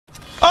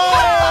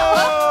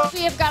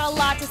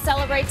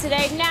right,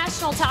 today,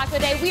 National Taco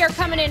Day. We are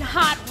coming in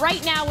hot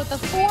right now with the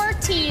 4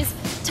 T's.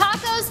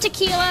 Tacos,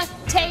 tequila,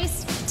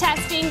 taste,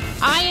 testing.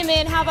 I am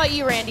in. How about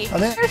you, Randy?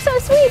 They're so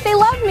sweet. They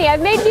love me.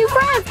 I've made new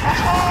friends.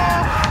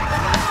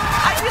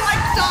 I feel like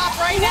stop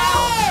right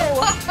now.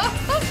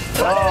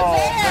 Oh,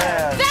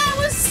 man. That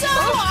was so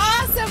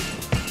awesome.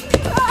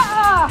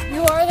 Ah,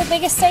 you are the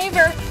biggest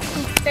saver.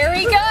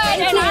 Very good.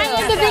 And I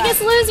am the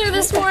biggest loser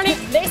this morning.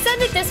 They said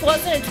that this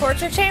wasn't a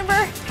torture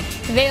chamber.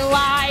 They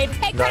lied.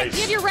 Hey, Craig, nice. Do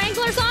you have your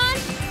Wranglers on?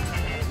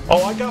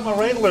 Oh, I got my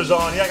Wranglers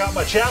on. Yeah, I got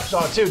my chaps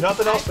on, too.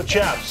 Nothing else but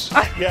chaps.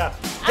 Yeah.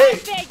 Hey. I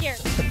figured.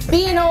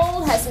 Being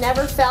old has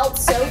never felt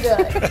so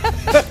good.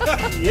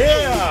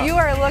 Yeah. You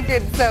are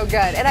looking so good.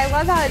 And I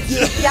love how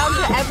it's down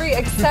to every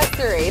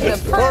accessory.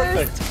 The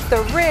purse,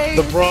 the ring.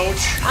 The brooch.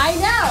 I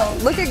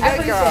know. Looking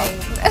good, girl.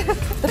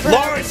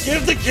 Lauren,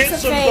 give the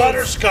kids some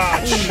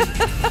butterscotch.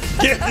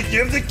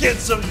 give the kids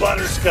some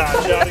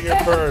butterscotch out of your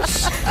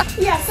purse.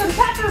 Yeah, some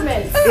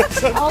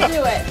peppermints. I'll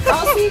do it.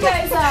 I'll see you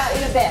guys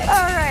in a bit.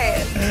 All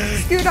right.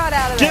 Scoot on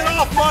out of there. Get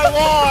off my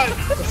lawn.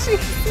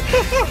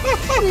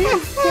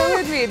 She's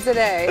killing me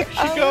today.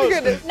 She goes.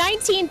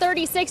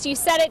 1936, you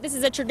said it. This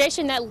is a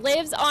tradition that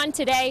lives on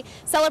today,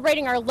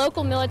 celebrating our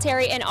local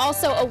military and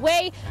also a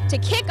way to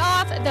kick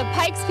off the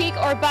Pikes Peak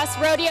or Bus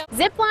Rodeo.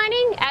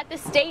 Ziplining at the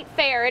State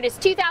Fair. It is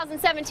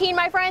 2017,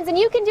 my friends, and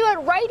you can do it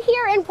right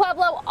here in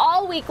Pueblo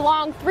all week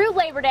long through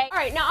Labor Day. All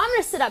right, now I'm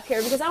going to sit up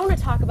here because I want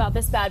to talk about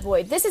this bad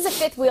boy. This is a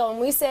fifth wheel, and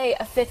we say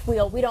a fifth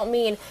wheel, we don't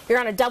mean you're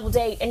on a double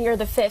date and you're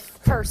the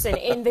fifth person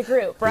in the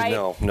group, right?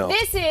 No.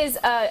 This is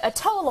a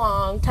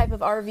tow-along type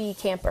of RV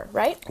camper,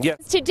 right? Yeah.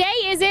 Today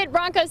is it.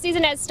 Bronco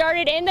season has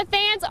started and the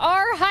fans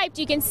are hyped.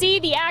 You can see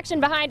the action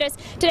behind us.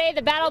 Today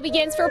the battle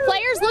begins for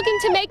players looking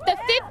to make the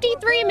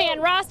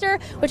 53-man roster,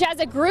 which has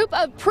a group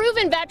of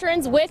proven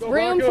veterans with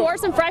room for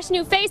some fresh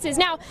new faces.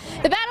 Now,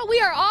 the battle we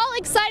are all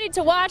excited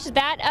to watch,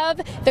 that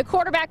of the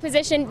quarterback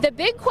position. The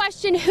big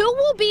question, who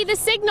will be the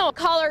signal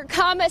caller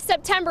come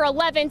September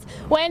 11th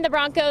when the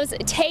Broncos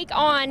take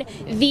on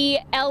the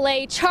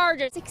LA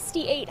Chargers?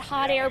 68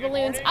 hot air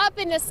balloons up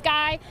in the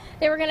sky.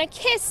 They were going to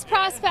kiss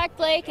Prospect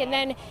Lake and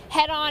then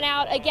head on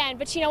out again.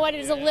 But you know what?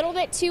 It is a little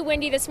bit too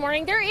windy this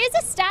morning. There is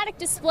a static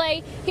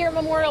display here at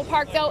Memorial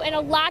Park, though, and a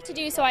lot to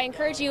do, so I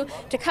encourage you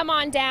to come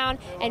on down.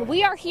 And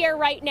we are here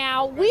right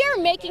now. We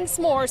are making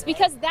s'mores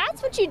because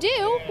that's what you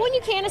do when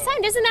you can't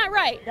ascend. Isn't that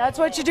right? That's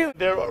what you do.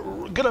 They're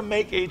going to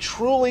make a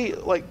truly,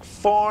 like,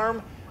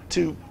 farm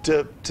to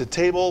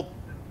table,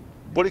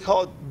 what do you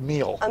call it,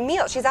 meal. A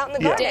meal. She's out in the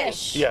garden.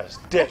 Dish. Yes,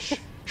 dish.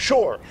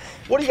 Sure.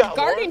 What do you got,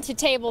 Garden Lauren? to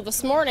table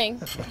this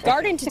morning.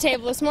 Garden to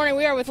table this morning.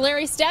 We are with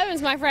Larry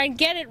Stebbins, my friend.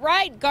 Get it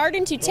right.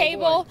 Garden to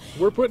table.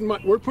 We're putting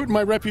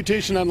my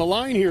reputation on the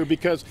line here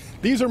because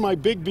these are my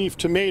big beef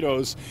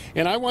tomatoes,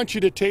 and I want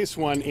you to taste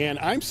one. And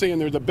I'm saying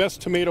they're the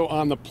best tomato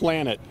on the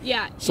planet.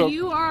 Yeah. So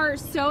you are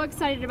so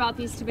excited about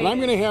these tomatoes.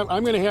 and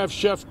I'm gonna have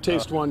Chef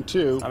taste one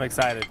too. I'm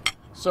excited.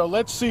 So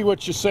let's see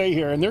what you say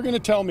here, and they're gonna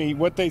tell me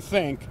what they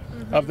think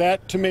of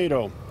that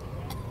tomato.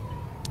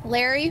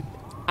 Larry,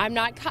 I'm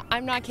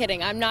not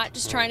kidding. I'm not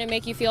just trying to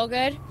make you feel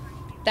good.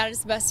 That is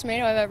the best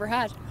tomato I've ever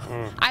had.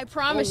 I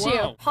promise Oh,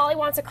 wow. you. Holly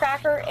wants a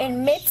cracker,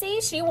 and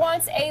Mitzi, she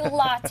wants a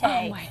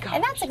latte. Oh my gosh.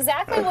 And that's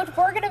exactly what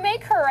we're going to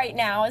make her right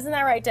now. Isn't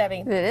that right, Debbie?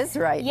 It is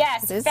right.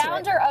 Yes, It is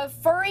founder of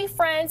Furry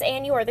Friends,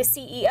 and you are the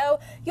CEO.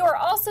 You are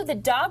also the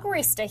dog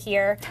barista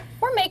here.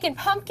 We're making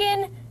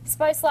pumpkin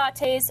spice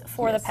lattes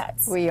for the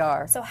pets. We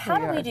are. So how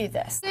do we do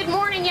this? Good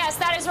morning. Yes,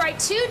 that is right.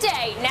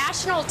 Today,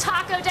 National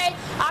Taco Day,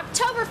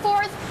 October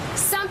 4th.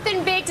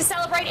 Something big to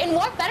celebrate. And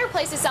what better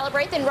place to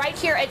celebrate than right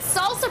here at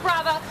Salsa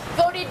Brava,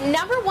 voted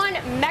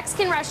 #1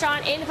 Mexican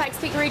restaurant in the Pikes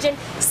Peak region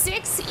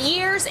 6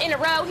 years in a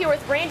row. Here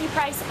with Randy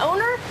Price,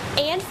 owner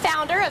and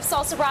founder of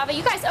Salsa Brava.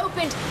 You guys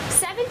opened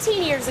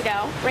 17 years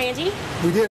ago, Randy. We did.